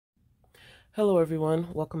Hello everyone,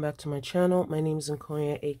 welcome back to my channel. My name is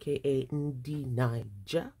Nkoya, aka Ndi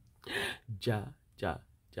Naija.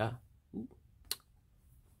 Ja. Ooh.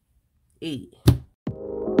 Hey.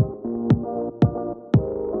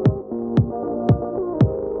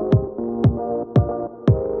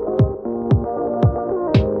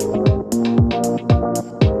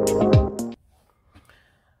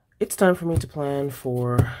 It's time for me to plan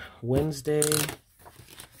for Wednesday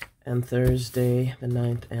and Thursday, the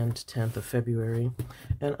 9th and 10th of February.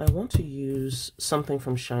 And I want to use something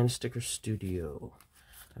from Shine Sticker Studio.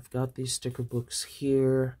 I've got these sticker books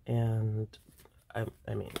here, and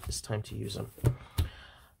I mean, it's time to use them.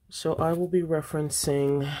 So I will be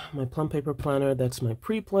referencing my plum paper planner. That's my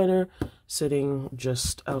pre-planner, sitting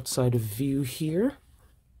just outside of view here.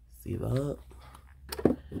 See that?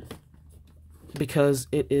 Because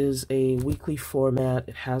it is a weekly format.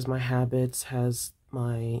 It has my habits, has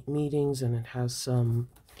my meetings, and it has some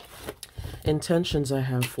intentions I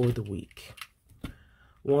have for the week.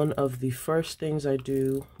 One of the first things I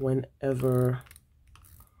do whenever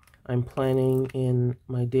I'm planning in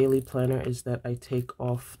my daily planner is that I take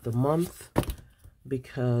off the month,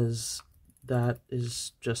 because that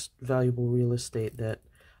is just valuable real estate that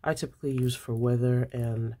I typically use for weather,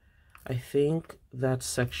 and I think that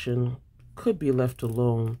section could be left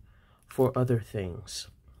alone for other things.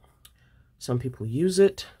 Some people use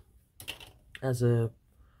it as an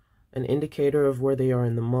indicator of where they are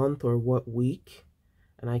in the month or what week,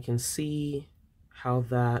 and I can see how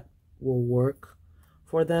that will work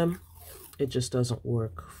for them. It just doesn't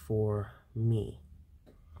work for me.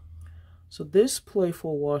 So this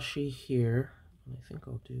playful washi here, I think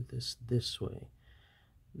I'll do this way.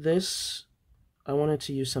 This, I wanted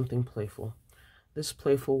to use something playful. This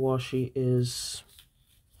playful washi is,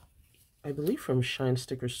 I believe, from Shine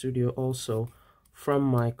Sticker Studio, also from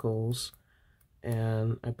Michaels,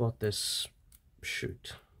 and I bought this,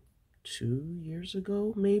 shoot, 2 years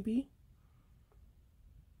ago, maybe?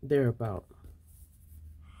 Thereabout.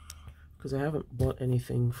 Because I haven't bought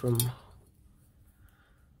anything from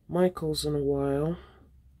Michaels in a while.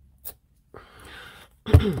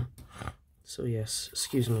 So yes,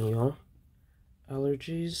 excuse me, y'all.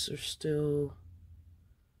 Allergies are still,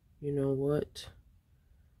 you know what?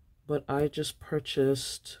 But I just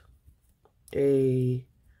purchased a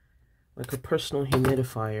personal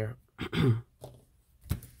humidifier.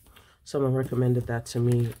 Someone recommended that to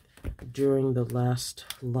me during the last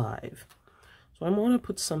live. So I'm going to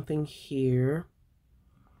put something here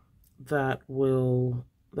that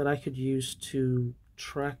I could use to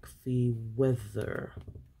track the weather.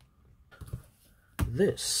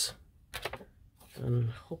 This,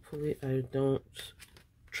 and hopefully I don't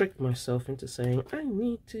trick myself into saying I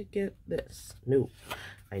need to get this. No,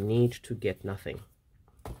 I need to get nothing.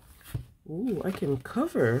 Ooh, I can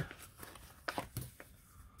cover.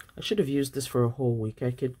 I should have used this for a whole week.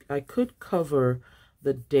 I could cover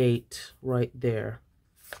the date right there,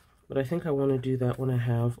 but I think I want to do that when I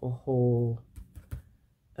have a whole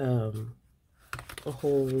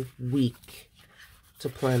week to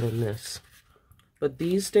plan on this. But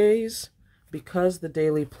these days, because the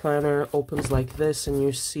daily planner opens like this and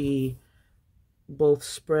you see both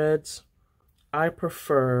spreads, I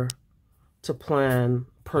prefer to plan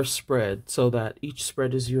per spread so that each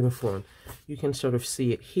spread is uniform. You can sort of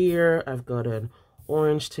see it here. I've got an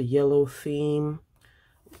orange to yellow theme.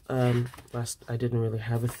 Last I didn't really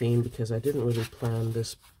have a theme because I didn't really plan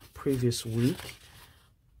this previous week.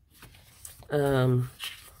 And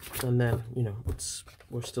then, you know,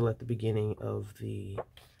 we're still at the beginning of the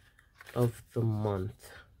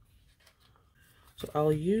month. So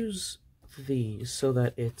I'll use these so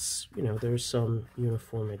that it's, you know, there's some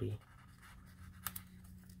uniformity.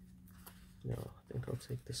 No, I think I'll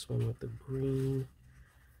take this one with the green,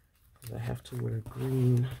 because I have to wear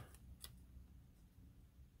green.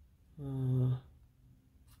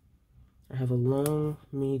 I have a long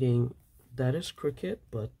meeting that is cricket,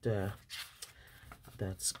 but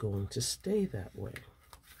that's going to stay that way.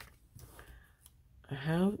 I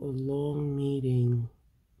have a long meeting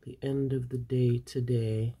the end of the day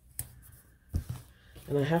today,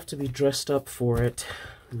 and I have to be dressed up for it.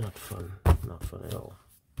 Not fun at all.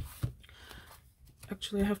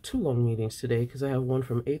 Actually, I have 2 long meetings today, because I have one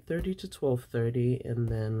from 8:30 to 12:30, and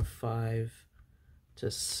then 5 to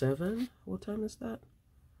 7. What time is that?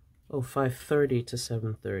 Oh, 5:30 to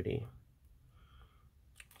 7:30.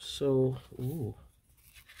 So, ooh,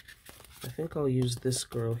 I think I'll use this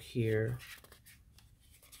girl here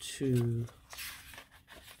to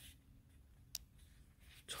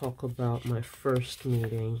talk about my first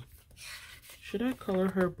meeting. Should I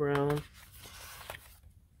color her brown?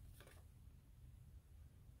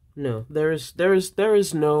 No, there is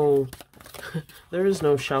no there is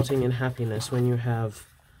no shouting in happiness when you have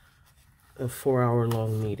a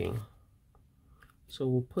 4-hour-long meeting. So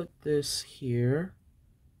we'll put this here,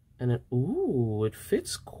 and it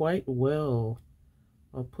fits quite well.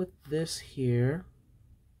 I'll put this here.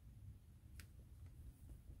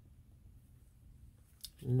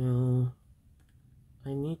 No,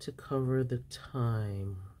 I need to cover the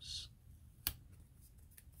times.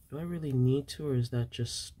 Do I really need to, or is that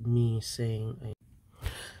just me saying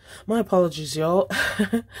My apologies, y'all.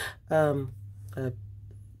 I'm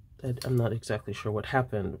not exactly sure what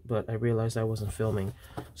happened, but I realized I wasn't filming.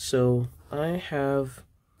 So I have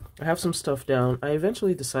some stuff down. I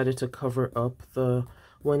eventually decided to cover up the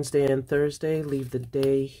Wednesday and Thursday, leave the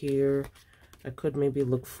day here. I could maybe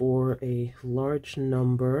look for a large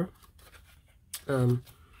number,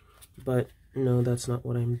 but no, that's not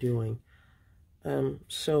what I'm doing.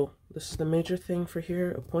 So this is the major thing for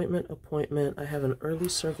here. Appointment. I have an early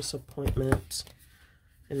service appointment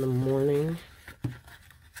in the morning.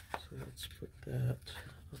 So let's put that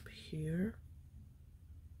up here.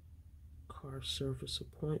 Car service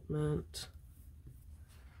appointment.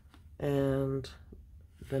 And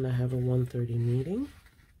then I have a 1:30 meeting.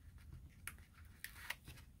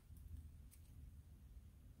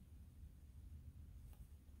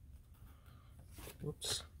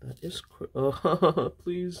 Whoops, that is oh,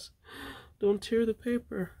 please don't tear the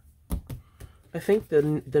paper. I think the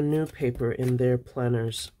new paper in their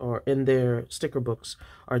planners or in their sticker books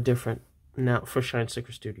are different now for Shine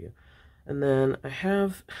Sticker Studio. And then I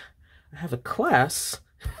have a class.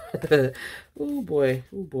 Oh boy,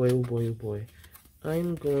 oh boy, oh boy, oh boy.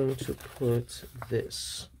 I'm going to put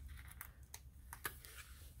this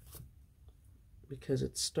because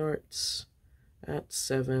it starts at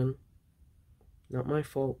 7. Not my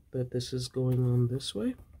fault that this is going on this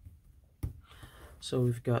way. So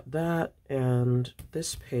we've got that, and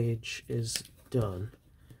this page is done.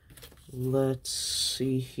 Let's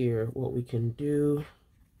see here what we can do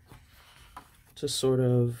to sort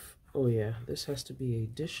of, oh yeah, this has to be a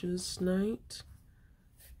dishes night.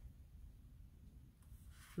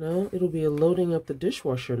 No, it'll be a loading up the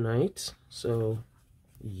dishwasher night. So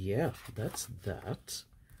yeah, that's that.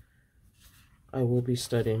 I will be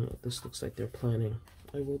studying. This looks like they're planning.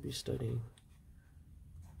 I will be studying.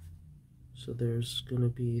 So there's going to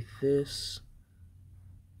be this.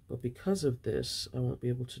 But because of this, I won't be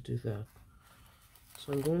able to do that.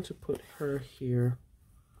 So I'm going to put her here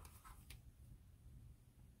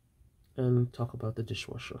and talk about the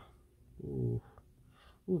dishwasher. Ooh,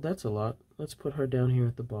 that's a lot. Let's put her down here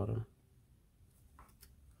at the bottom.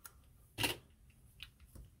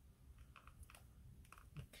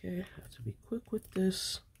 Okay, I have to be quick with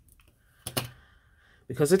this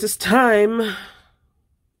because it is time.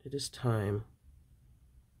 It is time.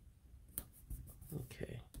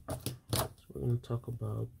 Okay, so we're going to talk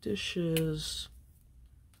about dishes.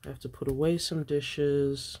 I have to put away some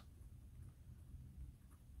dishes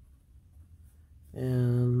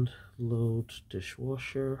and load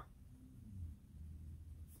dishwasher.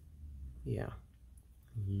 Yeah,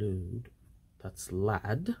 load. That's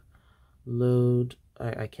lad. Load.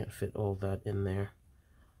 I can't fit all that in there.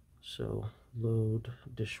 So load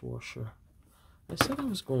dishwasher. I said I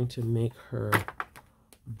was going to make her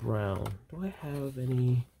brown. Do I have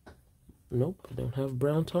any? Nope, I don't have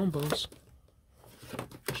brown Tombos.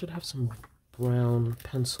 I should have some brown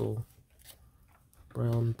pencil.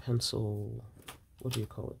 Brown pencil. What do you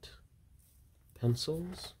call it?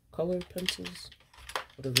 Pencils? Colored pencils?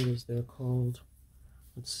 Whatever it is they're called.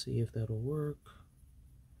 Let's see if that'll work.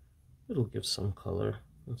 It'll give some color.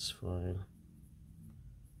 That's fine.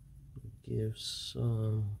 Give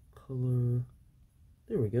some color.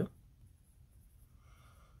 There we go.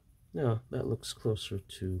 Now that looks closer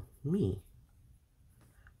to me.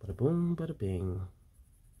 Bada boom, bada bing.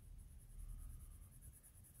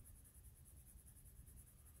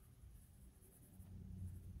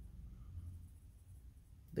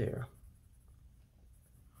 There.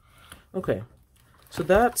 Okay, so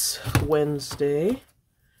that's Wednesday.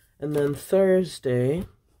 And then Thursday,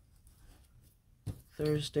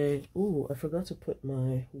 ooh, I forgot to put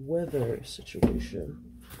my weather situation.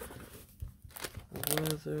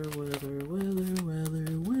 Weather.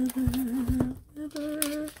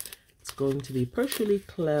 It's going to be partially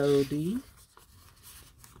cloudy.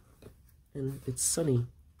 And it's sunny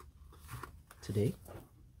today.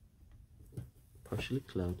 Partially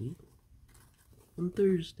cloudy on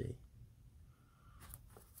Thursday.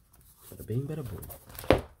 Bada bing, bada boom.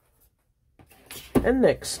 And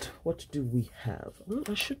next, what do we have? Well,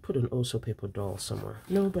 I should put an Oso paper doll somewhere.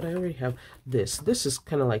 No, but I already have this. This is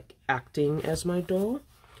kind of like acting as my doll.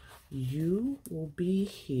 you will be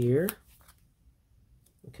here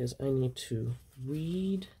because I need to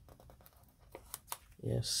read.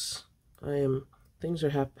 Yes, things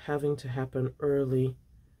are having to happen early.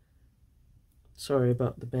 Sorry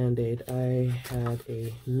about the Band-Aid. I had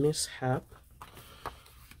a mishap.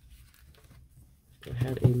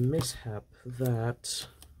 That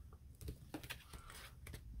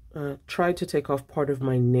tried to take off part of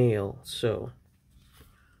my nail. So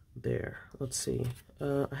there, let's see.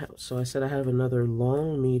 So I said I have another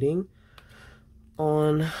long meeting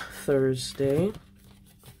on Thursday.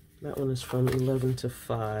 That one is from 11 to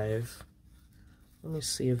 5. Let me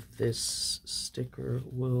see if this sticker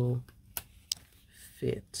will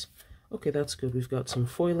fit. Okay, that's good. We've got some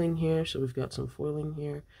foiling here.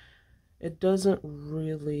 It doesn't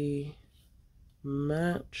really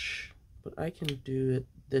match, but I can do it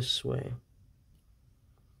this way.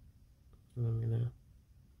 I'm gonna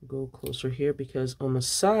go closer here because on the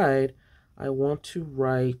side I want to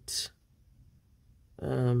write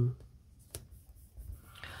the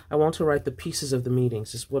pieces of the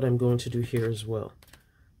meetings. Is what I'm going to do here as well.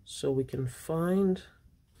 So we can find,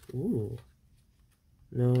 ooh,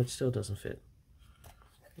 no, it still doesn't fit.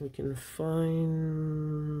 We can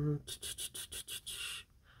find,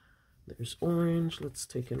 there's orange. Let's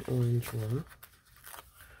take an orange one.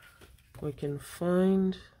 We can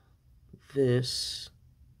find this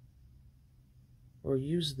or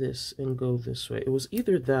use this and go this way. It was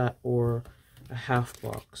either that or a half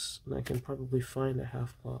box, and I can probably find a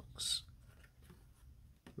half box.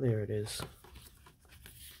 There it is.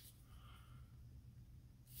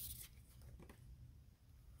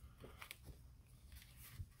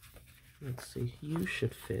 Let's see, you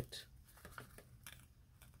should fit.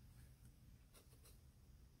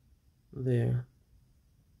 There.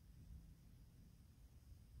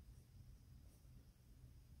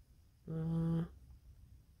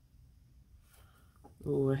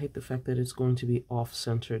 Oh, I hate the fact that it's going to be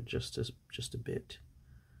off-centered just a bit.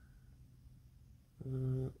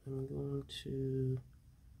 I'm going to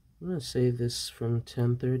say this from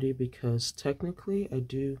 10:30 because technically I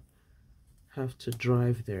do have to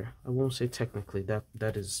drive there. I won't say technically,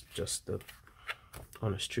 that is just the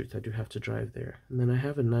honest truth. I do have to drive there. And then I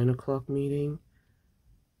have a 9 o'clock meeting.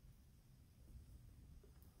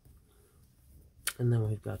 And then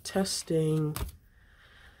we've got testing.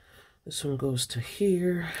 This one goes to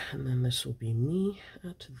here, and then this will be me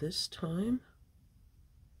at this time.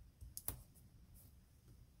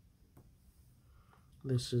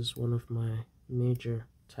 This is one of my major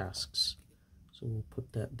tasks, so we'll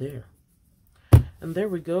put that there. And there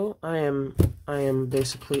we go. I am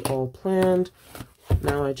basically all planned.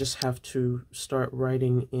 Now I just have to start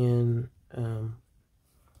writing in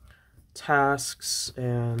tasks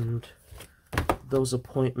and those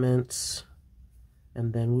appointments,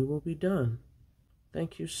 and then we will be done.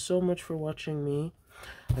 Thank you so much for watching me.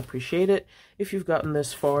 I appreciate it. If you've gotten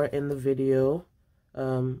this far in the video,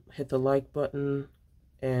 hit the like button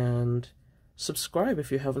and subscribe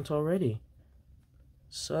if you haven't already.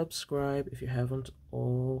 Subscribe if you haven't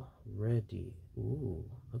already. Ooh,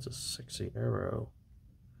 that's a sexy arrow.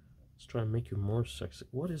 Let's try and make you more sexy.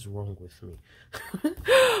 What is wrong with me?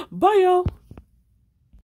 Bye, y'all.